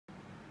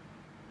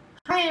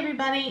Hi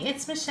everybody,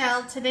 it's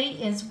Michelle. Today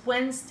is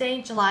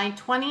Wednesday, July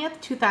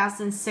 20th,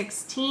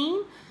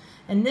 2016,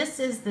 and this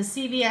is the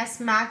CVS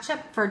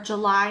matchup for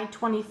July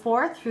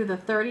 24th through the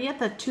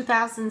 30th of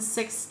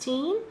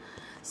 2016.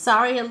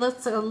 Sorry, it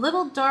looks a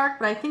little dark,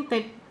 but I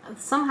think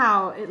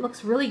somehow it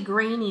looks really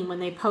grainy when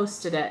they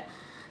posted it.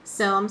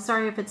 So I'm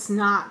sorry if it's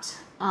not,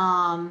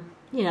 as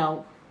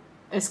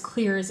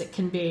clear as it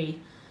can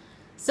be.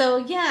 So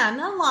yeah,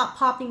 not a lot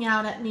popping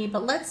out at me,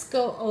 but let's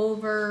go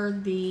over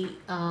the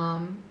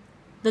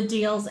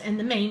deals and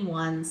the main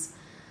ones.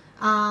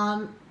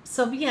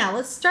 So yeah,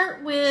 let's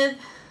start with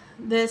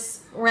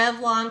this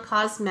Revlon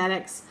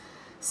Cosmetics.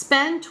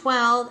 Spend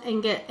 $12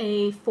 and get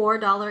a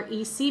 $4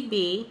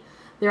 ECB.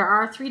 There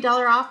are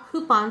 $3 off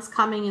coupons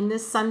coming in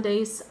this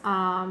Sunday's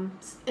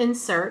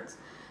insert.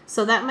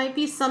 So that might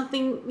be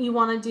something you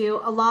want to do.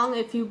 Along,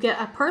 if you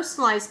get a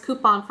personalized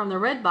coupon from the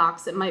red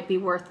box, it might be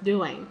worth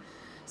doing.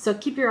 So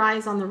keep your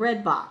eyes on the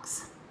red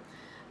box.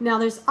 Now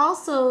there's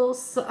also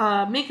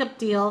a makeup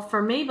deal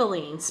for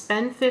Maybelline.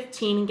 Spend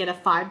 $15 and get a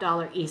 $5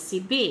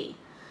 ECB.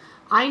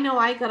 I know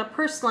I got a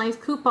personalized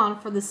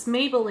coupon for this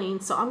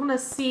Maybelline, so I'm going to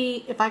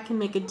see if I can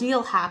make a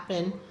deal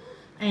happen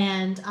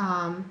and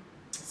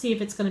see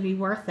if it's going to be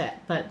worth it.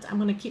 But I'm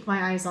going to keep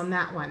my eyes on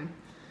that one.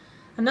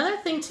 Another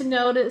thing to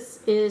notice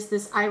is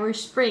this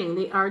Irish Spring.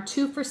 They are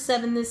 2 for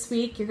 $7 this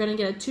week. You're going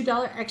to get a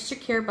 $2 extra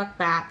care buck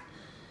back.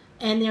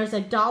 And there's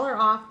 $1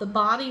 off the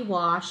body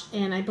wash,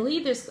 and I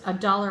believe there's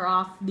 $1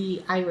 off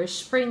the Irish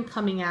Spring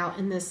coming out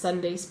in this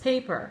Sunday's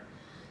paper.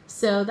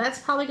 So that's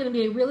probably going to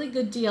be a really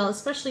good deal,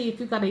 especially if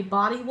you've got a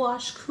body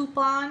wash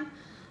coupon.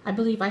 I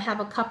believe I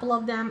have a couple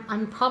of them.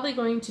 I'm probably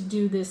going to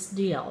do this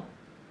deal.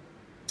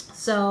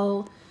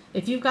 So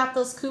if you've got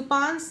those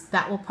coupons,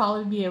 that will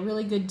probably be a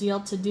really good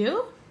deal to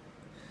do.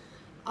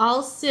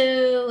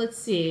 Also, let's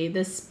see,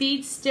 the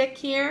Speed Stick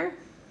here.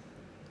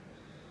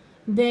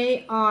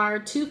 They are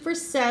 2 for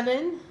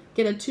 $7,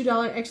 get a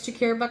 $2 extra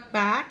care buck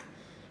back,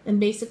 and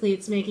basically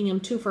it's making them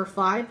 2 for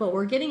 $5, but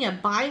we're getting a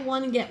buy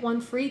one get one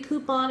free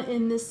coupon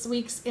in this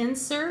week's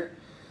insert,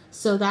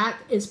 so that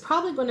is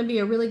probably going to be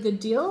a really good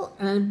deal,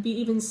 and it'd be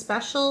even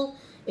special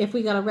if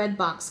we got a red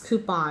box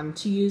coupon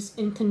to use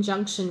in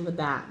conjunction with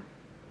that.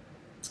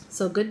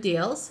 So good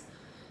deals.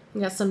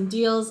 We got some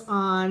deals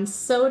on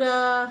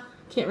soda.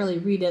 Can't really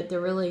read it.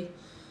 They're really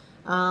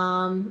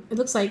it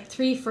looks like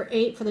 3 for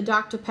 $8 for the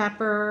Dr.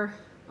 Pepper,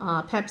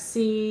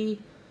 Pepsi,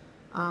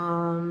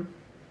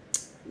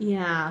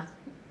 yeah,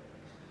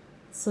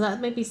 so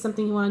that might be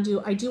something you want to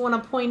do. I do want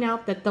to point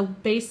out that the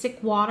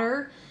basic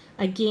water,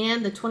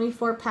 again, the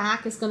 24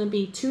 pack is going to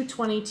be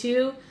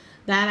 $2.22.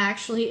 That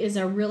actually is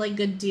a really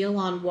good deal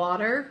on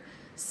water.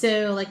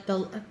 So like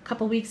a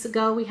couple weeks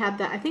ago we had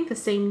that, I think the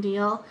same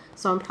deal,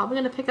 so I'm probably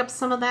going to pick up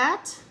some of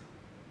that.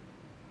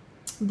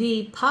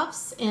 The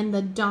Puffs and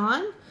the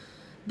Dawn,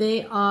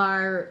 they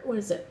are, what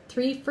is it,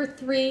 3 for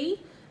 $3.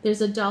 There's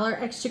 $1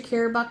 extra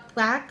care buck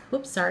back.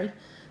 Whoops, sorry.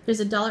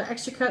 There's $1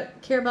 extra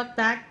care buck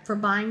back for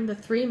buying the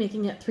 3,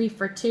 making it 3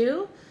 for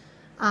 $2.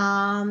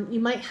 You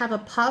might have a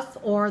Puff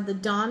or the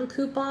Dawn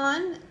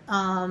coupon,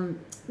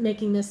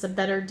 making this a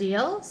better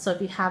deal. So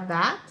if you have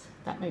that,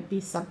 that might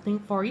be something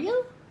for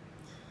you.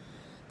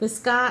 The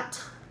Scott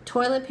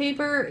toilet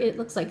paper, it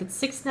looks like it's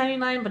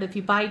 $6.99, but if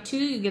you buy 2,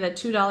 you get a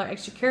 $2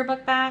 extra care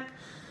buck back.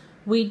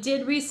 We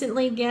did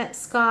recently get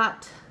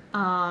Scott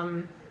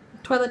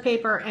toilet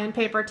paper and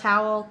paper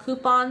towel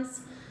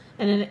coupons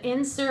and an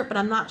insert, but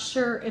I'm not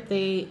sure if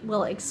they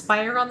will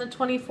expire on the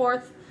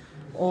 24th,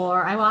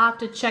 or I will have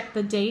to check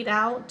the date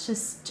out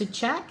to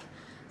check.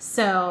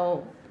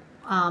 So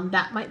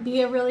that might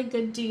be a really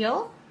good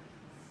deal.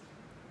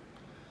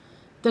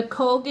 The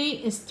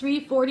Colgate is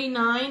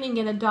 $3.49 and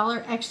get a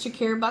 $1 extra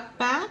care buck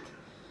back.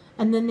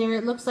 And then there,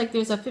 it looks like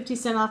there's a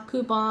 50-cent off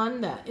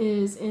coupon that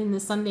is in the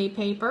Sunday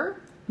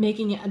paper,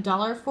 making it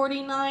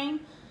 $1.49.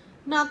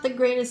 Not the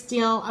greatest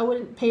deal. I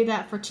wouldn't pay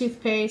that for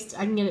toothpaste.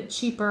 I can get it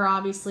cheaper,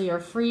 obviously, or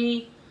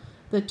free.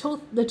 The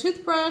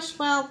toothbrush,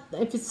 well,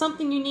 if it's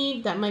something you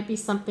need, that might be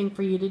something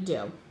for you to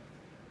do.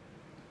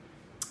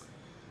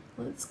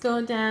 Let's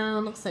go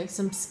down. Looks like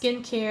some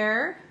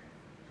skincare,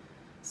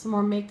 some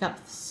more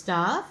makeup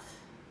stuff.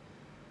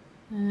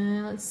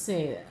 And let's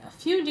see, a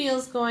few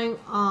deals going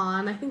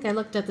on. I think I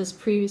looked at this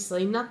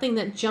previously. Nothing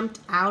that jumped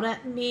out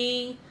at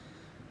me.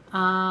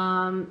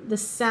 The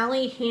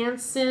Sally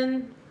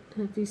Hansen,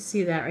 if you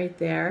see that right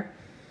there,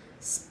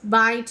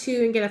 buy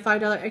 2 and get a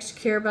 $5 extra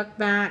care buck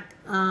back.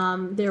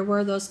 There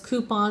were those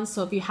coupons,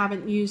 so if you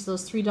haven't used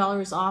those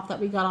 $3 off that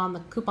we got on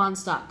the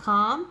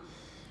coupons.com.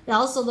 It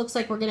also looks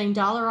like we're getting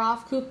 $1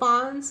 off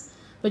coupons,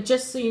 but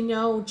just so you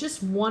know,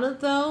 just one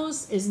of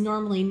those is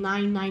normally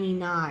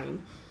 $9.99.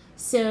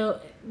 So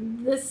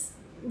this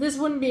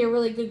wouldn't be a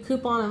really good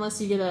coupon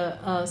unless you get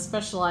a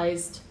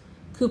specialized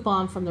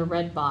coupon from the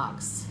red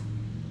box.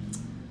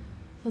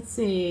 Let's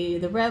see,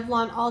 the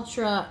Revlon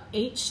Ultra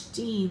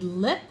HD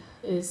Lip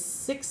is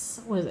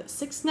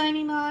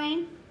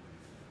 $6.99.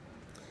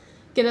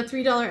 Get a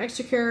 $3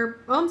 extra care,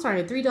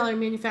 $3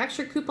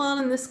 manufacturer coupon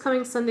in this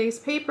coming Sunday's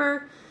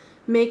paper,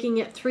 making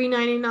it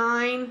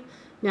 $3.99.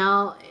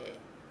 Now,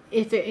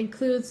 if it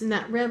includes in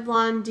that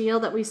Revlon deal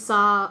that we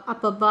saw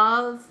up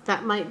above,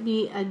 that might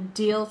be a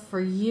deal for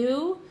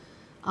you.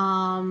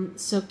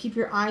 So keep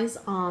your eyes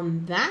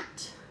on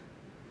that.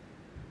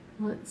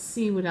 Let's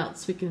see what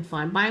else we can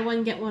find. Buy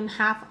one, get one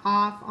half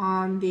off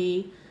on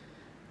the,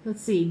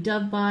 let's see,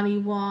 Dove body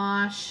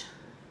wash,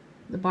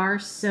 the bar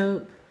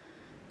soap,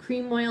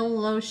 cream oil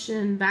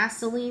lotion,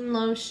 Vaseline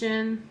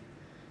lotion,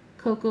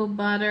 cocoa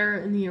butter,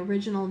 and the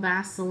original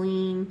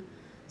Vaseline.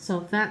 So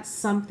if that's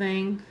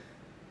something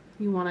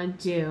you want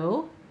to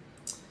do,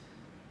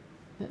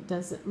 that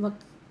doesn't look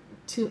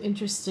too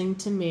interesting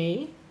to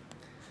me.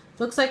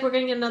 Looks like we're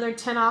going to get another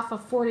 10 off a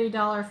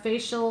 $40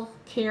 facial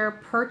care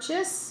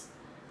purchase.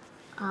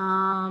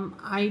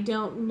 I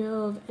don't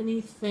know of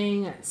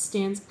anything that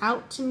stands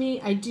out to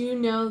me. I do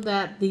know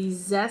that the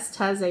Zest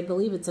has, I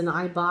believe it's an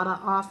Ibotta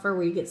offer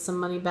where you get some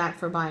money back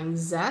for buying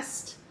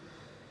Zest.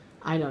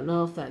 I don't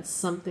know if that's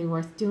something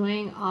worth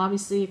doing.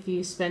 Obviously, if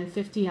you spend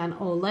 $50 on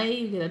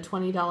Olay, you get a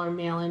 $20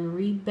 mail-in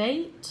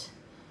rebate.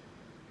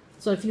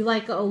 So if you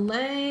like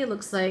Olay, it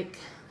looks like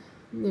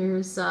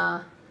there's,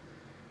 if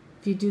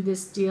you do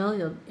this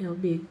deal, it'll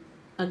be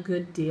a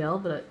good deal,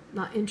 but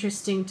not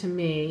interesting to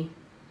me.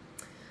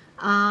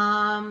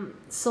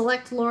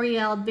 Select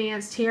L'Oreal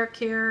Advanced Hair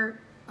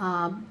Care,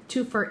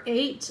 2 for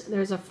 $8.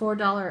 There's a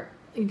 $4,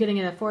 you're getting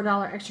a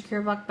 $4 extra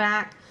care buck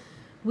back.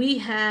 We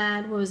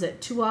had, what was it,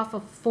 2 off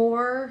of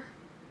 4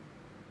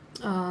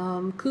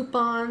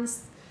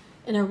 coupons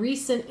in a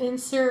recent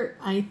insert.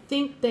 I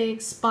think they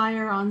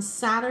expire on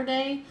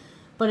Saturday,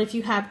 but if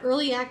you have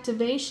early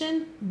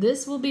activation,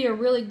 this will be a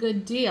really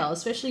good deal,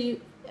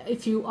 especially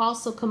if you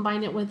also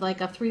combine it with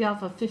like a 3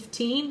 off of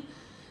 15.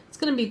 It's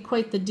going to be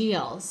quite the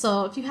deal.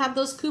 So if you have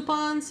those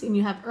coupons and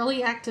you have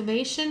early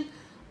activation,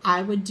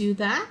 I would do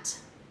that.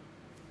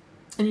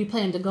 And you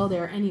plan to go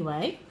there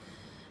anyway.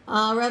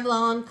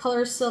 Revlon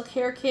Color Silk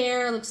Hair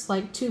Care looks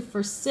like 2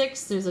 for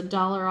 $6. There's a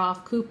 $1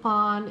 off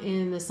coupon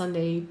in the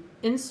Sunday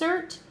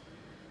insert.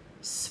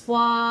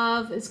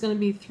 Suave is going to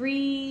be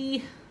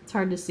 $3. It's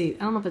hard to see. I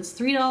don't know if it's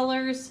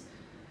 $3.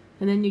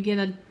 And then you get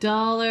a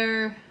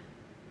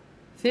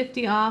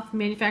 $1.50 off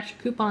manufacturer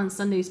coupon on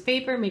Sunday's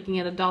paper, making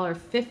it a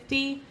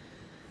 $1.50.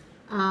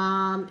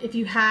 If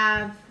you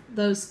have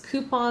those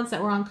coupons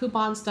that were on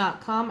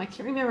coupons.com, I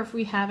can't remember if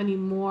we have any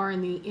more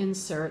in the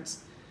inserts,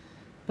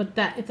 but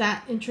if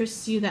that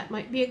interests you, that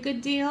might be a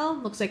good deal.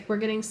 Looks like we're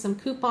getting some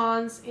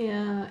coupons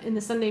in the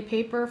Sunday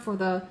paper for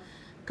the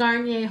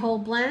Garnier Whole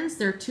Blends.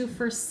 They're 2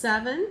 for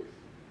 $7.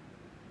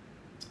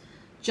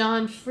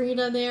 John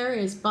Frieda there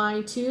is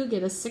buy 2,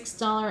 get a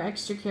 $6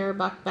 extra care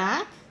buck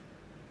back.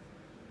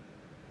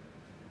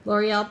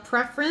 L'Oreal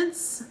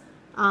Preference.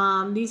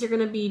 These are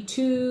going to be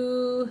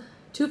 2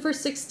 for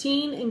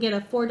 $16 and get a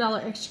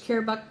 $4 extra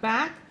care buck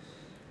back.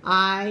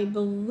 I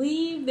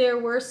believe there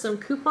were some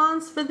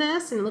coupons for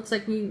this, and it looks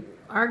like we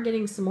are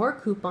getting some more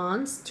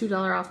coupons,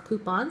 $2 off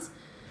coupons.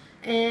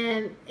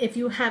 And if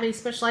you have a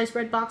specialized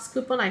red box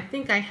coupon, I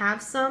think I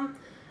have some.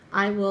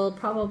 I will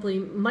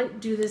might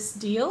do this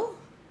deal.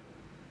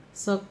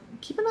 So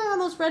keep an eye on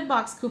those red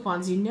box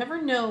coupons. You never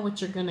know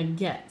what you're going to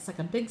get. It's like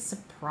a big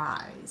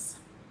surprise.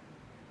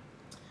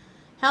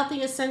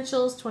 Healthy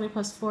Essentials, 20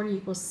 plus 40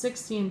 equals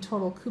 60 in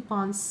total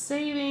coupon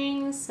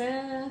savings.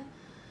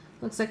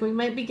 Looks like we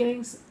might be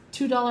getting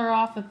 $2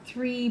 off a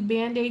 3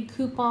 Band-Aid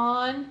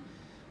coupon.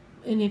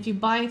 And if you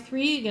buy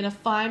 3, you get a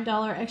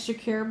 $5 extra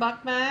care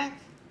buck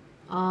back.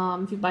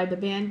 If you buy the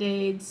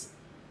Band-Aids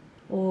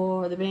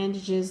or the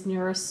bandages,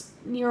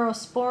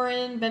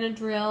 Neurosporin,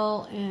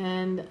 Benadryl,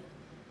 and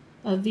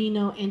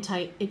Aveeno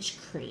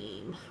Anti-Itch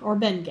Cream, or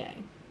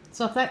Bengay.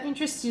 So if that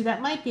interests you,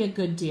 that might be a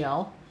good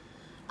deal.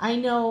 I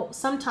know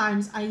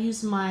sometimes I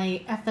use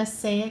my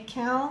FSA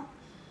account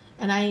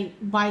and I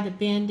buy the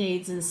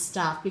Band-Aids and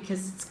stuff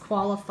because it's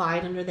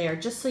qualified under there,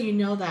 just so you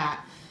know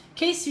that. In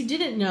case you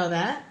didn't know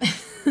that,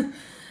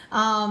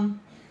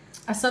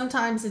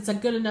 sometimes it's a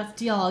good enough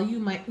deal. I'll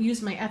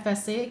use my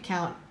FSA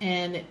account,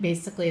 and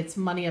basically it's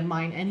money of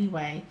mine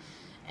anyway,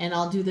 and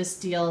I'll do this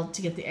deal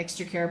to get the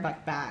extra care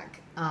buck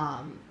back.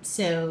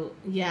 So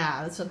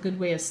yeah, that's a good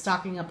way of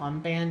stocking up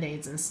on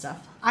Band-Aids and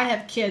stuff. I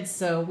have kids,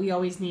 so we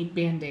always need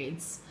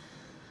Band-Aids.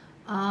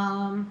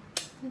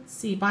 Let's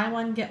see, buy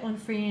one, get one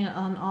free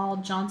on all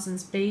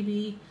Johnson's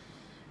Baby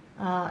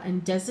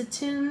and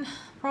Desitin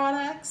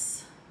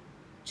products.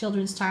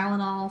 Children's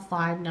Tylenol,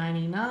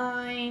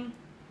 $5.99.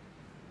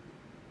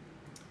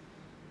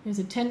 There's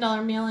a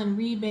 $10 mail-in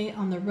rebate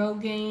on the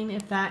Rogaine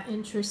if that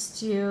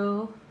interests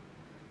you.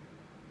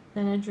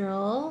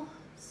 Benadryl,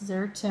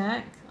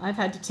 Zyrtec. I've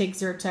had to take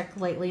Zyrtec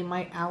lately.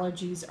 My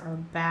allergies are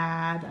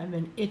bad. I've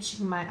been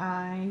itching my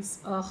eyes.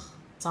 Ugh,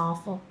 it's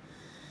awful.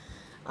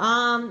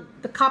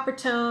 The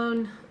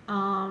Coppertone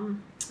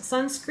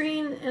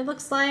sunscreen, it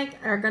looks like,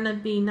 are going to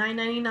be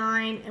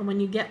 $9.99, and when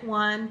you get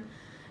one,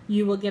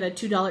 you will get a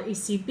 $2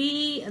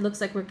 ECB. It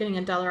looks like we're getting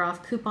a $1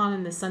 off coupon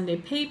in the Sunday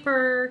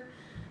paper.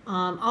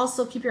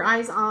 Also, keep your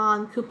eyes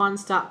on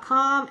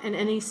coupons.com and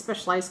any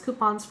specialized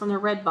coupons from the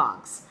Red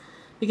Box.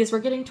 because we're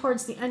getting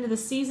towards the end of the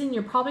season.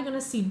 You're probably going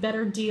to see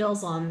better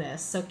deals on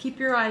this, so keep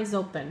your eyes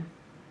open.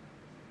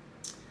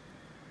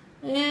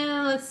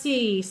 And let's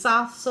see,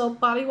 soft soap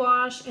body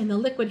wash and the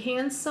liquid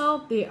hand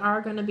soap, they are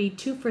going to be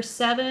 2 for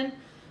 $7.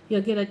 You'll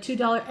get a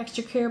 $2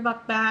 extra care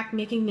buck back,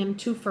 making them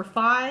 2 for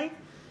 $5.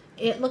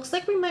 It looks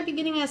like we might be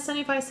getting a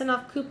 75%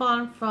 off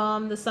coupon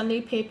from the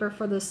Sunday paper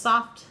for the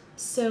soft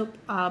soap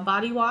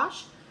body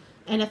wash,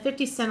 and a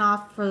 50%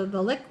 off for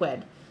the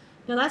liquid.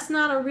 Now that's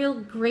not a real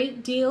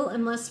great deal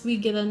unless we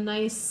get a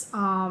nice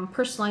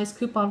personalized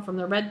coupon from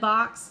the red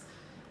box,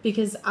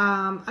 because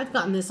I've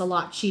gotten this a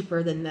lot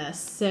cheaper than this.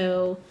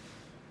 So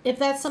if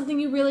that's something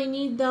you really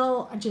need,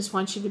 though, I just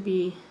want you to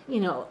be,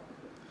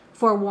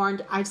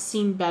 forewarned. I've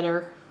seen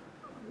better.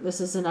 This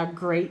isn't a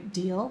great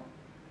deal.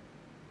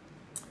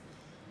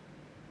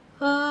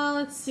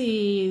 Let's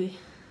see.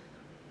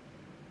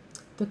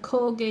 The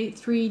Colgate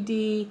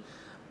 3D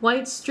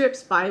white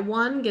strips, buy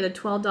one, get a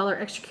 $12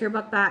 extra care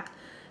buck back.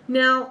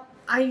 Now,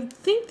 I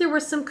think there were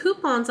some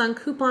coupons on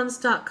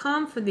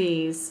coupons.com for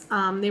these.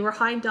 They were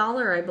high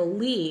dollar, I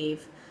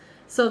believe.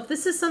 So if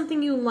this is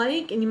something you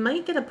like and you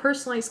might get a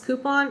personalized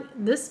coupon,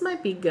 this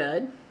might be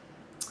good.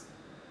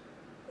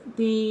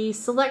 The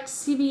Select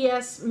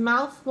CVS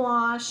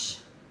mouthwash,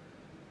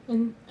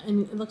 and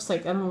it looks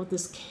like, I don't know what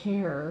this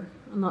care,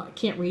 I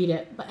can't read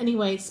it. But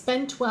anyway,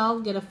 spend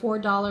 $12, get a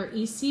 $4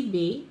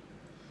 ECB.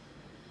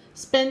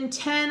 Spend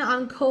 $10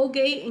 on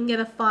Colgate and get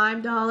a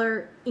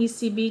 $5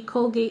 ECB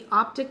Colgate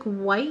Optic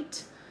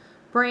White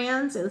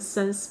brands. It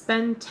says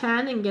spend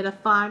 $10 and get a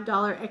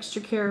 $5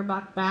 extra care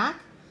buck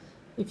back.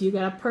 If you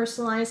get a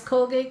personalized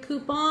Colgate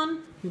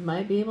coupon, you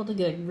might be able to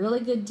get a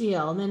really good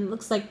deal. And then it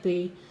looks like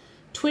the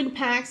twin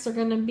packs are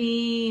going to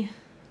be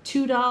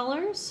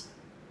 $2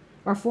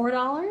 or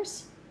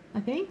 $4, I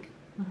think.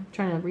 I'm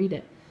trying to read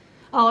it.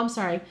 Oh, I'm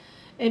sorry.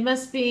 It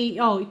must be,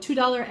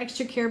 $2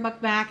 extra care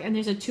buck back, and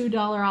there's a $2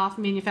 off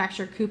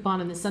manufacturer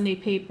coupon in the Sunday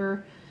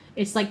paper.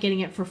 It's like getting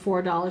it for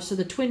 $4. So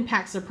the twin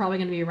packs are probably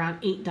going to be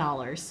around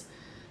 $8.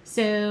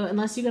 So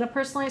unless you get a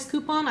personalized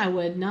coupon, I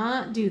would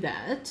not do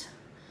that,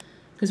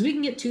 because we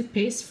can get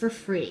toothpaste for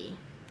free.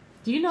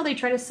 Do you know they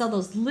try to sell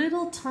those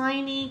little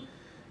tiny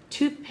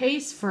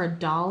toothpaste for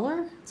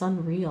 $1? It's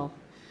unreal.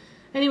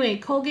 Anyway,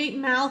 Colgate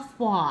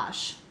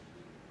mouthwash.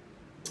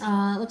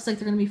 It looks like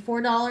they're going to be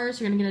 $4.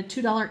 You're going to get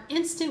a $2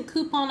 instant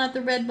coupon at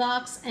the red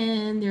box,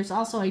 and there's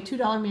also a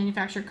 $2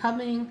 manufacturer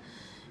coming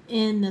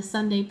in the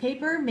Sunday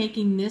paper,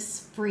 making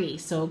this free.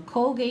 So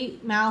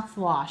Colgate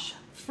mouthwash,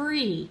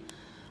 free.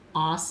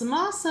 Awesome,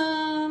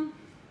 awesome.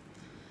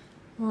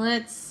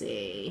 Let's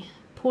see.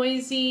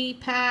 Poisey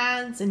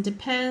pads and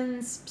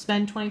Depends.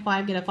 Spend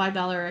 $25, get a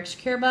 $5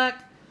 extra care buck.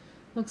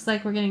 Looks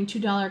like we're getting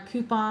 $2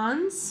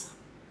 coupons,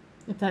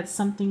 if that's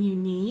something you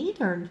need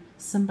or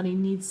somebody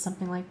needs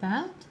something like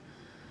that.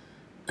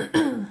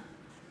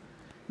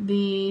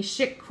 The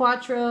Schick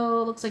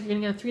Quattro, looks like you're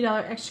going to get a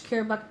 $3 extra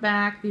care buck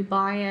back if you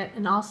buy it.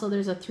 And also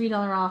there's a $3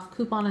 off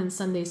coupon in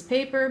Sunday's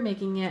paper,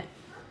 making it,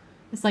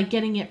 it's like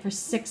getting it for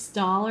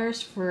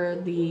 $6 for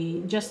the,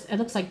 it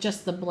looks like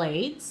just the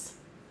blades.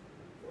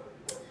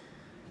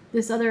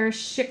 This other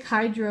Schick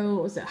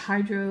Hydro, was it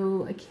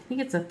Hydro? I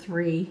think it's a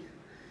 3.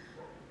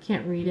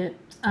 Can't read it.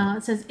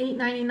 It says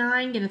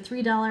 $8.99, get a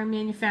 $3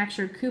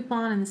 manufactured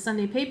coupon in the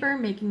Sunday paper,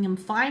 making them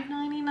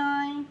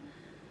 $5.99.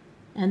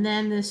 And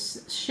then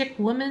this Schick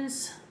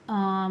Women's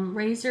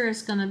razor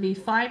is going to be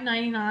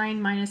 $5.99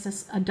 minus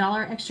a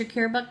 $1 extra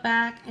care buck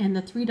back, and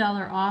the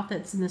 $3 off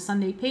that's in the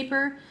Sunday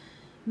paper,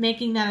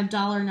 making that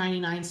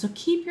 $1.99. So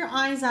keep your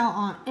eyes out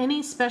on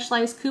any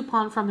specialized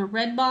coupon from the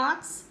red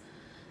box,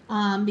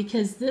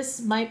 because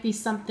this might be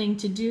something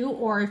to do.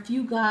 Or if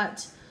you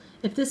got,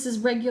 if this is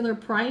regular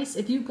price,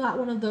 if you got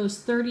one of those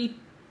 30%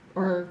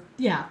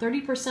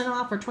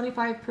 off or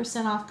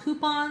 25% off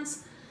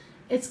coupons,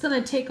 it's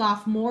going to take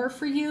off more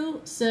for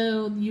you.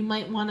 So you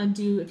might want to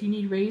do, if you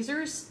need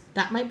razors,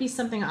 that might be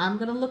something I'm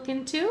going to look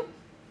into.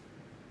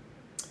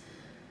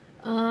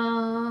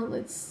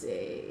 Let's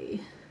see.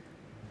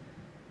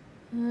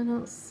 I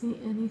don't see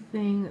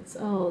anything that's,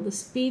 the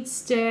Speed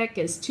Stick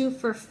is 2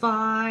 for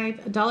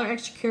 $5, $1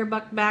 extra care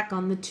buck back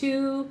on the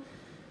 2.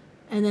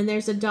 And then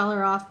there's a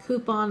 $1 off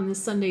coupon in the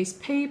Sunday's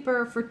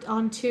paper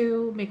on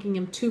 2, making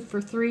them 2 for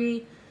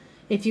 $3.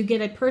 If you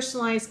get a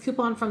personalized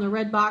coupon from the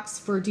red box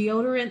for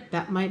deodorant,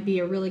 that might be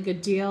a really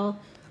good deal.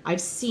 I've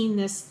seen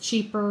this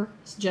cheaper,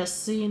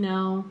 just so you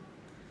know.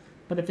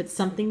 But if it's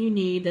something you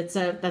need, that's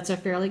a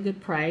fairly good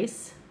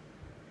price.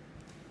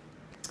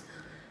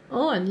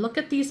 Oh, and look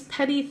at these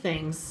petty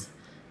things.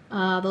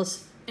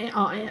 Those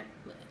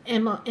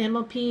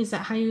MOP, is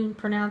that how you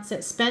pronounce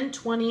it? Spend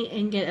 $20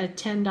 and get a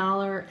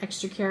 $10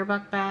 extra care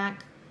buck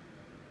back.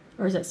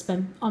 Or is it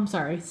spend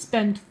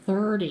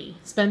 30.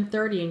 Spend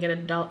 30 and get a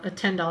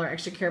 $10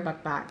 extra care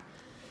buck back.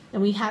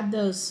 And we had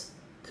those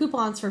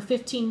coupons for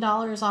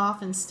 $15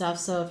 off and stuff.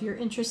 So if you're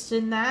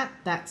interested in that,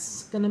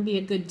 that's going to be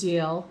a good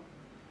deal.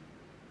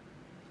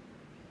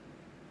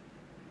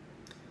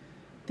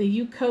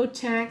 The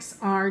Eucotex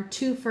are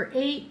 2 for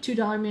 $8,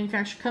 $2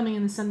 manufacturer coming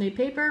in the Sunday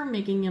paper,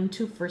 making them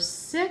 2 for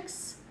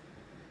 $6.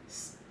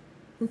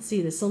 let's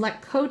see, the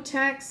select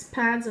Kotex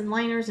pads and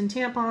liners and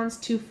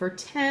tampons, 2 for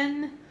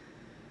 $10.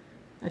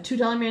 A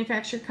 $2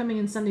 manufacturer coming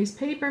in Sunday's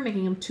paper,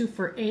 making them 2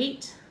 for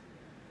 $8.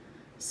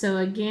 So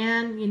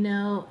again, you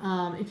know,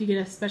 if you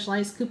get a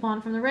specialized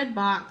coupon from the red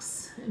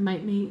box, it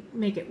might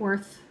make it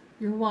worth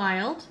your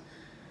while.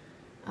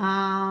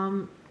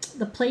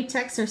 The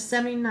Playtex are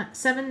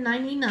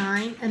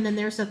 $7.99, and then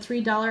there's a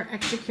 $3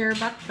 extra care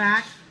buck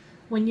back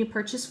when you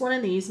purchase one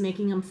of these,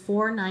 making them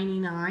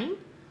 $4.99.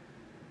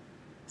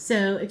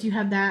 So if you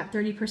have that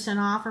 30%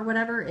 off or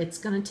whatever, it's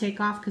going to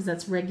take off because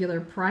that's regular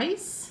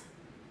price.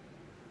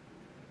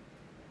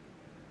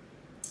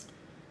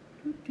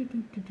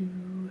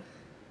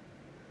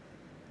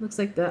 Looks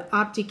like the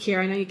OptiCare,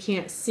 I know you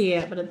can't see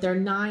it, but they're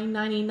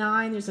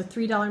 $9.99. There's a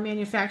 $3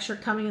 manufacturer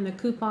coming in the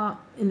coupon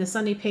in the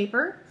Sunday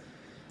paper.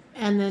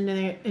 And then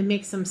it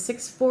makes them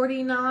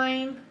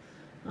 $6.49.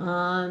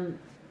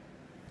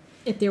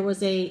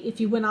 If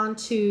you went on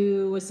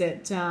to, is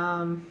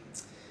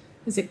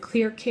it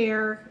Clear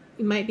Care,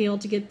 you might be able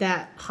to get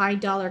that high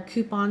dollar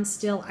coupon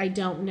still. I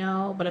don't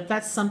know, but if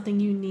that's something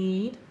you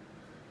need.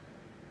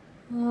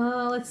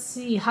 Let's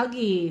see,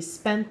 Huggies,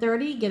 spend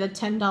 $30, get a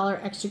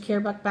 $10 extra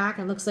care buck back.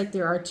 It looks like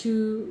there are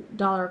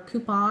 $2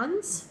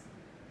 coupons.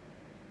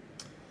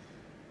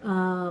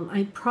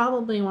 I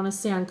probably want to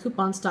say on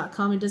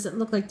coupons.com, it doesn't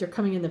look like they're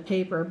coming in the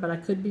paper, but I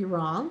could be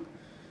wrong.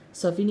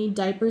 So if you need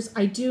diapers,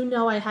 I do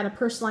know I had a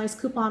personalized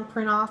coupon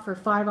print off for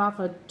 5 off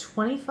of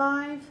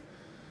 25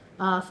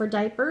 for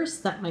diapers.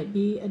 That might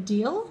be a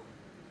deal.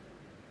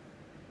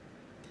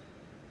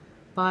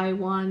 Buy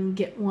one,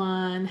 get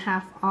one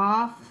half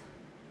off.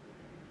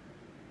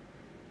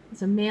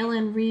 It's a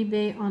mail-in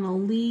rebate on a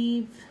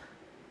leave.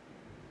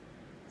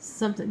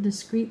 Something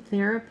discrete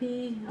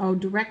therapy. Oh,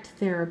 direct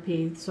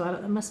therapy. So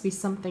it must be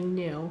something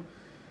new.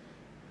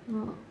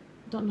 Well,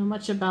 don't know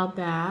much about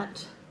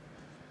that.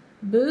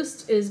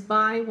 Boost is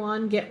buy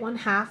one, get one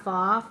half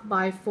off.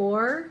 Buy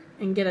 4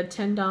 and get a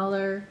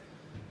 $10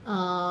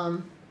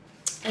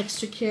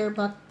 extra care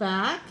buck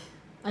back.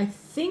 I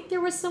think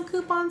there was some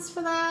coupons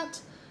for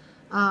that.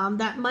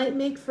 That might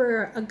make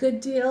for a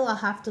good deal. I'll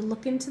have to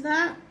look into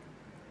that.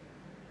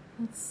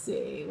 Let's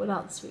see what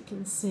else we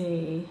can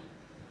see.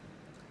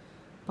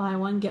 Buy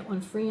one, get one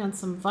free on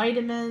some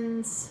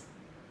vitamins.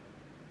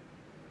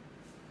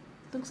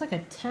 Looks like a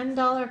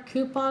 $10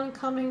 coupon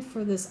coming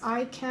for this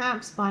eye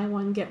caps. Buy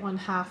one, get one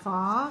half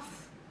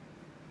off.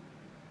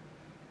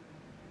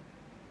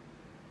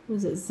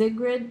 Was it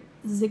Zigrid?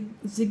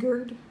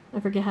 I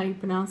forget how you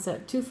pronounce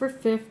that. 2 for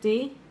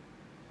 $50.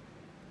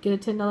 Get a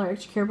 $10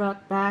 extra care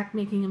buck back,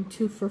 making them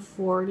 2 for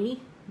 $40.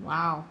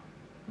 Wow,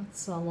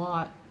 that's a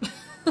lot.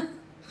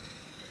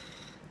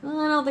 I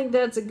don't think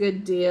that's a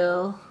good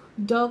deal.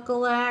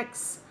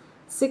 Docalex,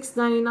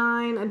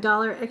 $6.99, a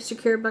 $1 extra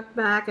care buck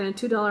back, and a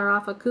 $2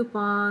 off a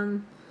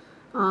coupon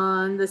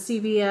on the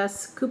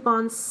CVS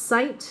coupon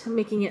site,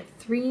 making it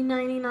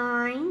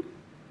 $3.99.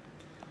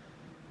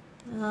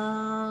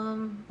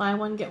 Buy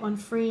one, get one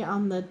free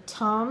on the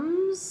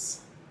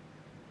Tums.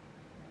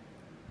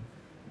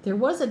 There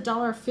was a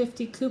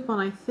 $1.50 coupon,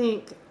 I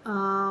think,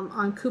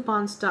 on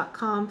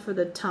coupons.com for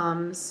the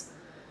Tums.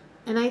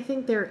 And I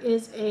think there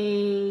is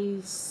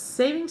a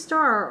savings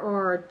star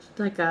or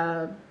like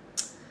a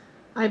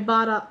I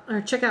bought a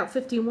or checkout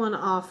 51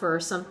 offer or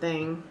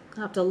something.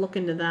 I'll have to look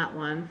into that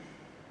one.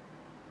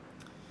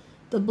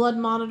 The blood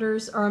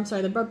monitors, or I'm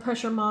sorry, the blood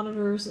pressure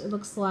monitors, it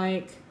looks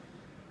like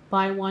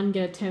buy one,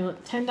 get a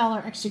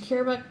 $10 extra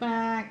care buck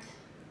back.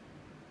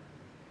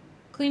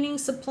 Cleaning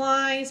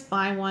supplies,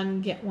 buy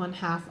one, get one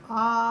half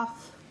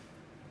off.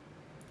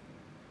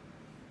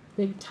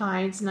 Big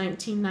Tides,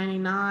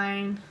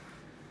 $19.99.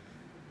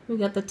 We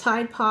got the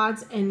Tide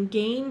Pods and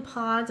Gain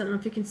Pods. I don't know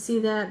if you can see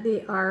that.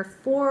 They are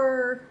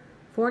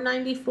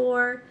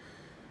 $4.94.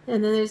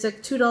 And then there's a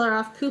 $2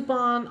 off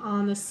coupon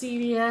on the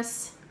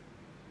CVS.com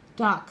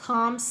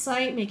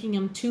site, making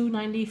them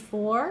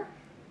 $2.94.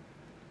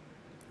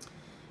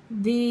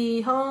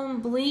 The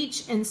Home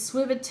Bleach and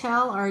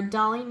Swivitel are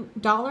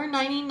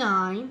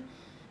 $1.99.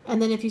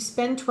 And then if you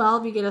spend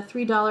 $12, you get a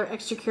 $3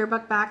 extra care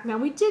buck back. Now,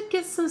 we did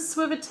get some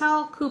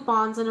Swivitel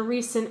coupons in a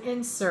recent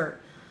insert.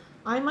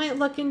 I might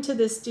look into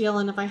this deal,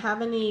 and if I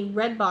have any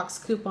red box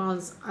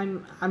coupons,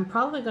 I'm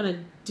probably going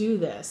to do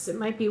this. It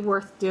might be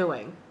worth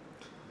doing.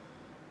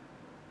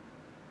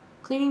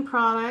 Cleaning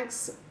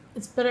products,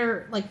 it's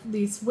better, like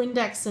these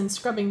Windex and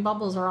scrubbing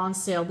bubbles are on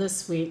sale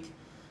this week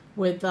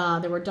with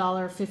there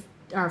were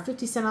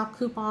 50 cent off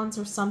coupons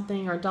or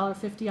something, or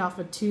 $1.50 off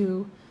of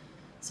 2.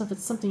 So if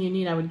it's something you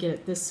need, I would get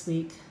it this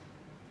week.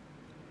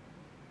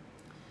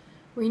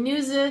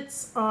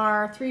 Renews-Its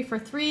are 3 for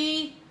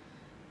 $3.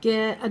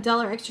 Get a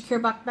 $1 extra care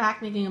buck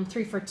back, making them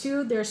 3 for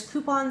 $2. There's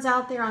coupons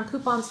out there on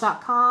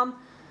coupons.com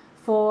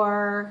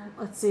for,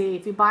 let's see,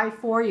 if you buy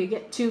 4, you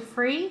get 2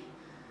 free.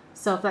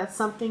 So if that's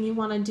something you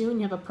want to do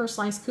and you have a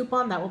personalized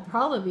coupon, that will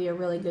probably be a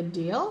really good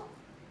deal.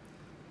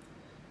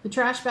 The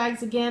trash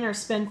bags, again, are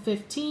spend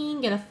 15,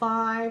 get a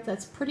 5.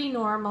 That's pretty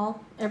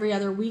normal. Every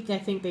other week, I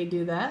think they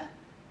do that.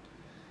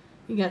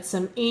 You got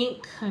some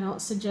ink. I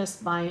don't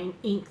suggest buying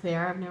ink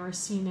there. I've never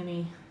seen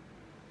any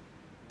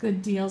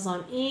good deals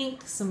on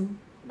ink. Some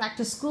back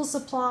to school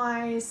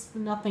supplies.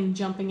 Nothing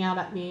jumping out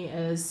at me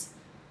as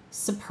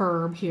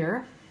superb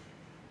here.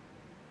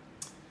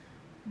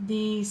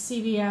 The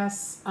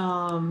CVS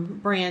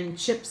brand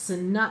chips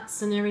and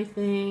nuts and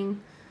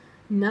everything.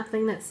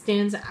 Nothing that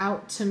stands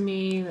out to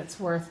me that's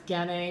worth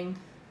getting.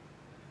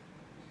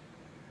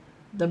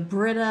 The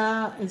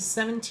Brita is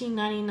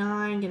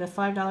 $17.99. Get a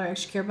 $5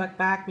 extra care buck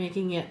back,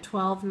 making it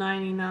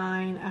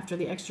 $12.99 after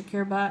the extra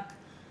care buck.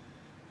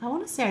 I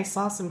want to say I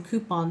saw some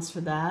coupons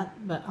for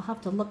that, but I'll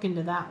have to look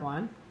into that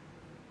one.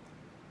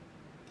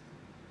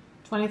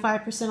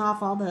 25%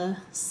 off all the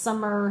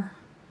summer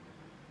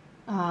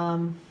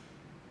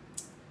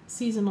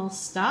seasonal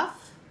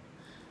stuff.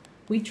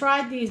 We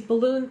tried these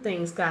balloon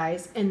things,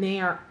 guys, and they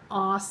are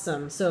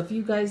awesome. So if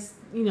you guys,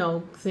 you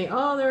know, say,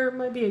 oh, there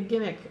might be a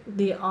gimmick,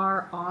 they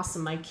are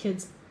awesome. My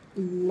kids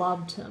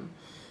loved them.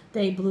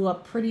 They blew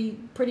up pretty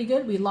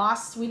good. We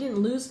didn't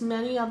lose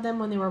many of them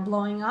when they were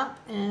blowing up,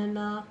 and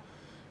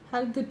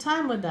had a good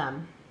time with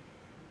them.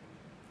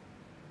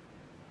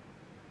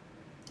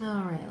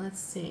 All right, let's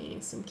see.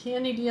 Some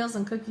candy deals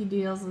and cookie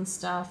deals and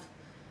stuff.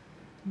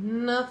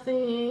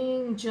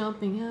 Nothing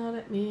jumping out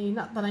at me.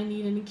 Not that I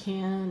need any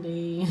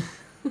candy.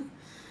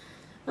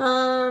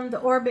 The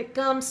Orbit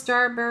gum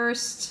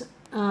Starburst,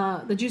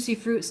 the Juicy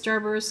Fruit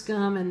Starburst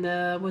gum, and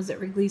the, was it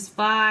Wrigley's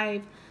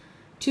 5?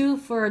 2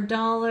 for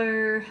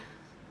 $1.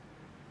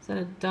 Is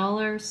that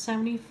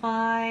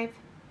 $1.75?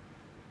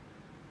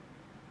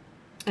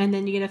 And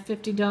then you get a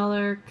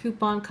 $50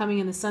 coupon coming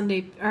in the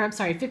Sunday, or I'm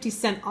sorry,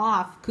 50-cent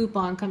off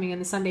coupon coming in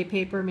the Sunday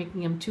paper,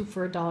 making them 2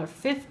 for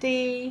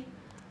 $1.50.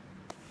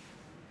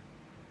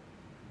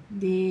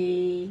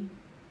 The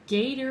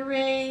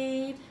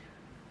Gatorade.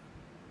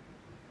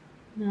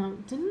 Now,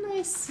 didn't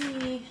I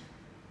see?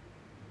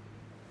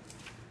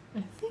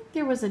 I think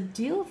there was a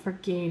deal for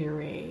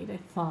Gatorade, I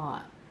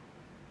thought.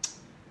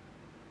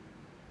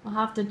 I'll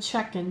have to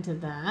check into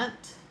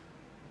that.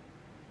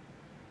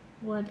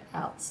 What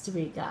else do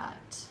we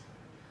got?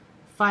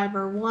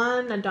 Fiber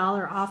One,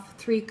 $1 off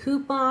 3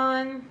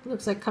 coupon.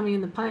 Looks like coming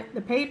in the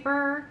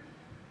paper.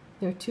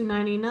 They're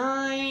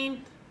 $2.99.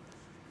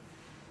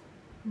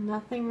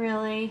 Nothing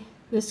really.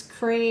 This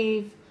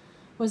Crave,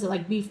 was it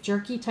like beef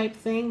jerky type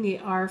thing? They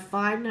are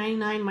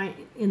 $5.99,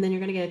 and then you're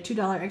going to get a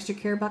 $2 extra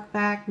care buck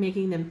back,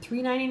 making them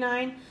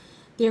 $3.99.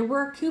 There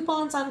were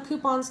coupons on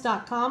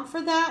coupons.com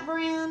for that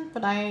brand,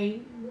 but I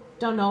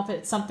don't know if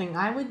it's something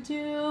I would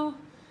do.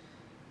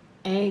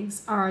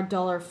 Eggs are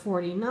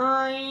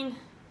 $1.49.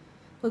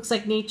 Looks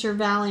like Nature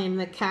Valley and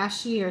the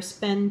cashier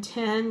spend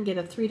 $10, get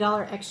a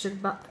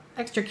 $3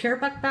 extra care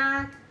buck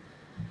back.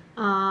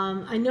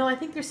 I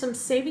think there's some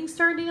Saving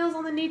Star deals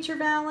on the Nature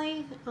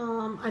Valley.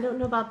 I don't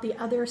know about the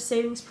other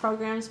savings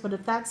programs, but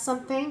if that's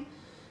something,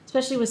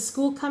 especially with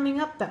school coming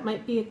up, that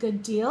might be a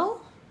good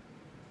deal.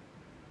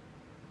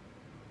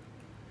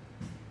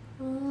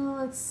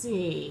 Let's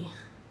see.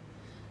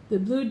 The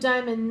Blue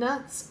Diamond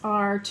Nuts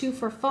are 2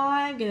 for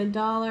 $5. Get a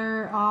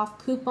 $1 off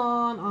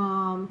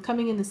coupon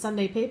coming in the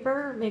Sunday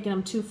paper, making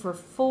them 2 for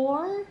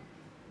 $4.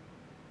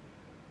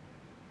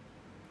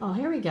 Oh,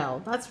 here we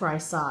go. That's where I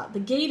saw it. The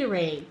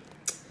Gatorade.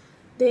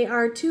 They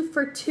are 2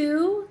 for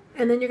 $2,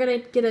 and then you're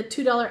going to get a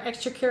 $2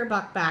 extra care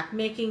buck back,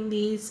 making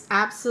these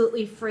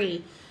absolutely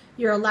free.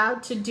 You're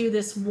allowed to do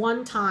this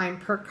one time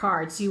per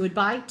card. So you would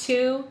buy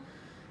 2,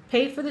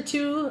 pay for the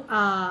two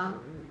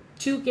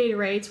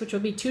Gatorades, which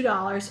would be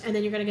 $2, and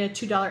then you're going to get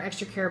a $2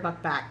 extra care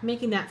buck back,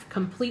 making that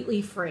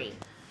completely free.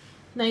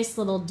 Nice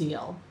little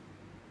deal.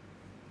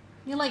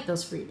 You like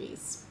those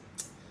freebies.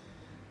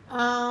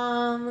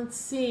 Let's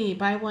see.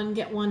 Buy one,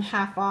 get one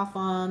half off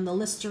on the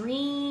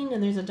Listerine,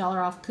 and there's a $1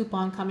 off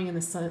coupon coming in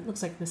the it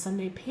looks like the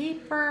Sunday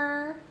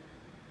paper.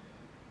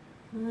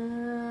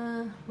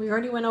 We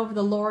already went over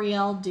the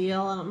L'Oreal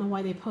deal. I don't know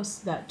why they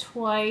posted that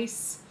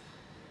twice.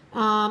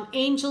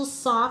 Angel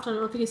Soft, I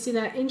don't know if you can see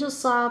that. Angel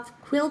Soft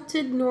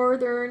Quilted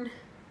Northern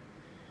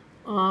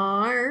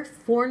are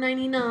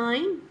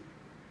 $4.99.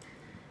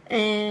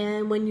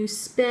 And when you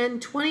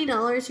spend $20,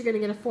 you're going to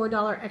get a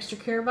 $4 extra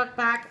care buck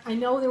back. I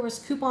know there was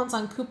coupons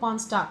on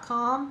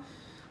coupons.com.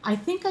 I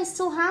think I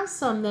still have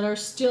some that are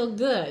still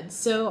good.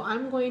 So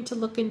I'm going to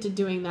look into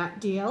doing that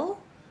deal.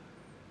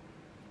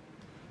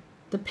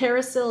 The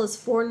Parasil is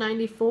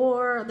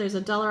 $4.94. There's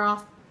a $1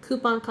 off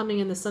coupon coming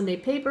in the Sunday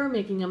paper,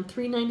 making them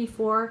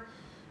 $3.94.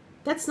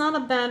 That's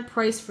not a bad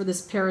price for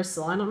this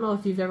Parasil. I don't know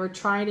if you've ever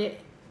tried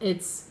it.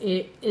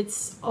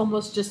 It's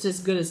almost just as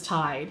good as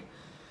Tide.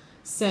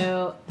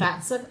 So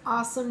that's an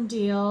awesome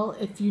deal.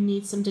 If you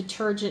need some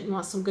detergent and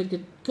want some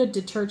good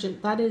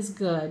detergent, that is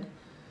good.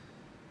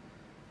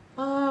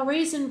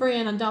 Raisin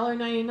Bran,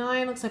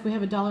 $1.99. Looks like we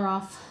have a $1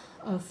 off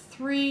of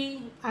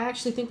 3. I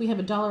actually think we have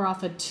a $1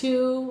 off of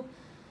 2.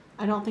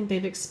 I don't think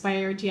they've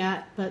expired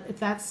yet, but if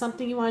that's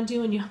something you want to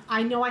do, and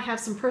I know I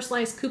have some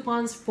personalized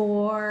coupons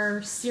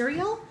for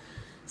cereal,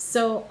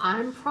 so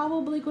I'm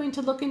probably going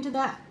to look into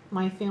that.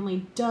 My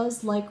family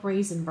does like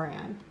Raisin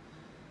Bran.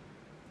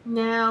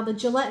 Now the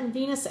Gillette and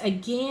Venus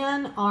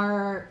again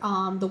are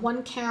the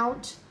 1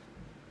 count.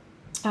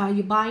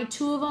 You buy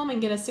 2 of them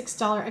and get a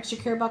 $6 extra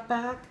care buck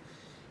back.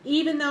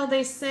 Even though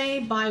they say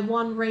buy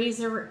 1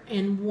 razor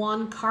and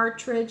 1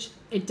 cartridge,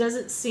 it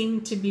doesn't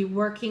seem to be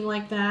working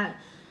like that.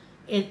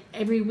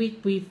 Every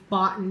week we've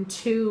bought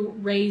 2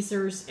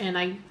 razors and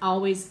I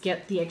always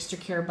get the extra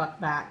care buck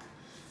back.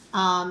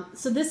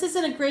 So this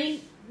isn't a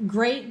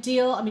great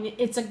deal. I mean,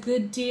 it's a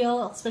good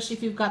deal, especially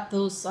if you've got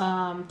those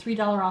 $3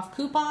 off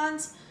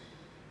coupons.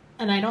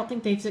 And I don't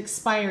think they've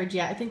expired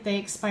yet. I think they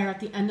expire at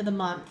the end of the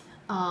month.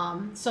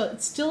 So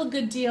it's still a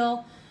good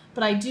deal.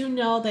 But I do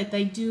know that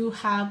they do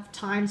have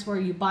times where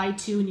you buy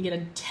 2 and you get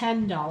a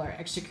 $10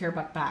 extra care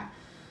buck back.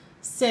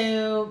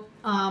 So,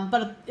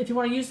 but if you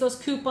want to use those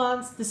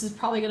coupons, this is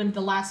probably going to be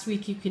the last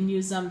week you can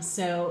use them.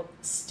 So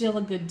still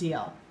a good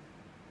deal.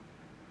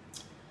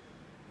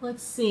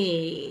 Let's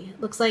see.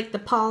 Looks like the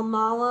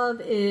Palmolive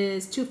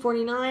is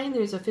 $2.49.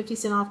 There's a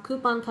 50-cent off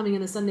coupon coming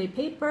in the Sunday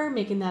paper,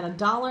 making that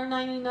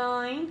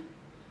 $1.99.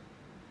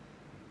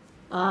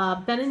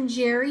 Ben &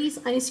 Jerry's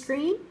ice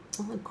cream.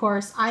 Of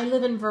course, I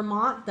live in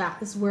Vermont.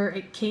 That is where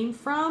it came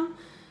from.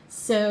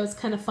 So it's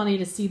kind of funny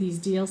to see these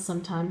deals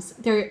sometimes.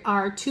 There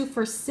are 2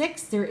 for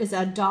 $6. There is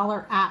a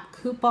 $1 app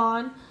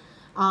coupon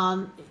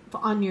on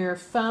your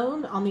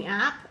phone on the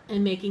app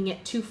and making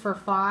it 2 for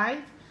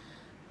 $5.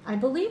 I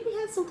believe we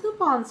had some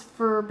coupons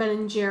for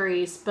Ben &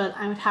 Jerry's, but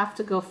I would have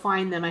to go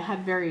find them. I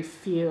had very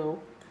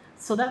few.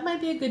 So that might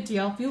be a good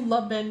deal. If you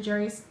love Ben &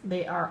 Jerry's,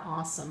 they are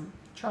awesome.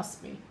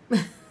 Trust me.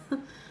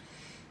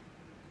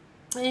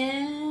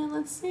 And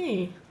let's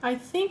see. I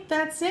think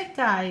that's it,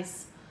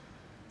 guys.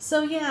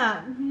 So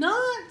yeah,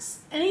 not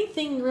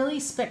anything really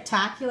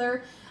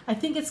spectacular. I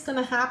think it's going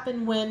to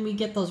happen when we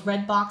get those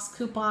red box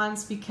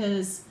coupons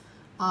because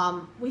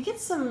we get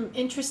some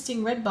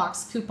interesting red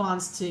box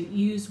coupons to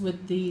use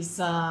with these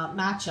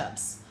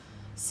matchups.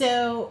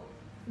 So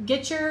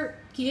get your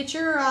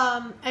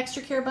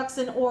extra care bucks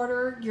in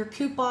order, your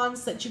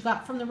coupons that you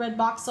got from the red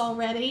box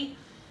already.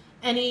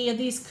 Any of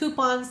these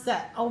coupons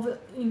that for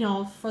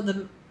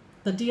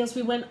the deals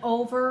we went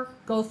over,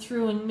 go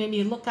through and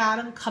maybe look at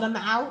them, cut them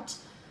out,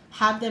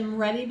 have them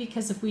ready,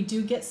 because if we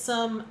do get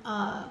some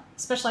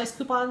specialized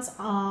coupons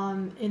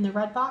in the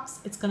red box,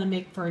 it's going to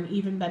make for an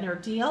even better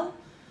deal.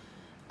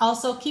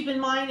 Also, keep in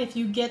mind, if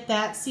you get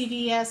that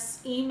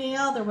CVS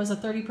email, there was a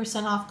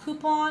 30% off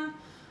coupon.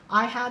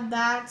 I had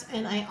that,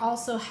 and I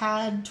also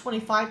had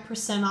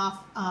 25% off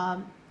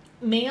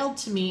mailed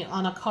to me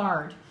on a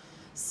card.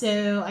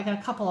 So I got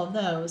a couple of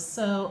those.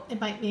 So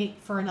it might make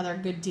for another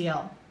good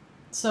deal.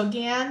 So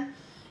again,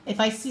 if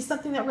I see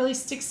something that really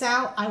sticks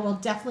out, I will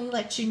definitely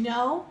let you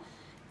know.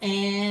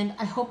 And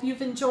I hope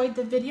you've enjoyed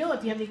the video.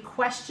 If you have any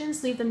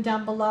questions, leave them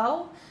down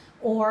below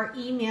or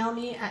email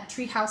me at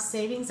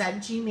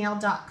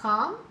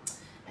treehousesavings@gmail.com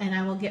and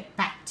I will get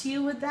back to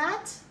you with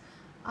that.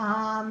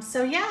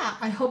 So yeah,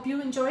 I hope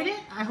you enjoyed it.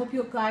 I hope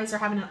you guys are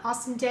having an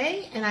awesome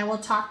day, and I will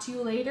talk to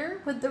you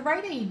later with the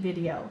Rite Aid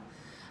video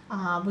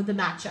with the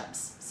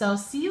matchups. So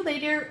see you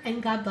later,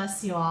 and God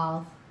bless you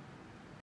all.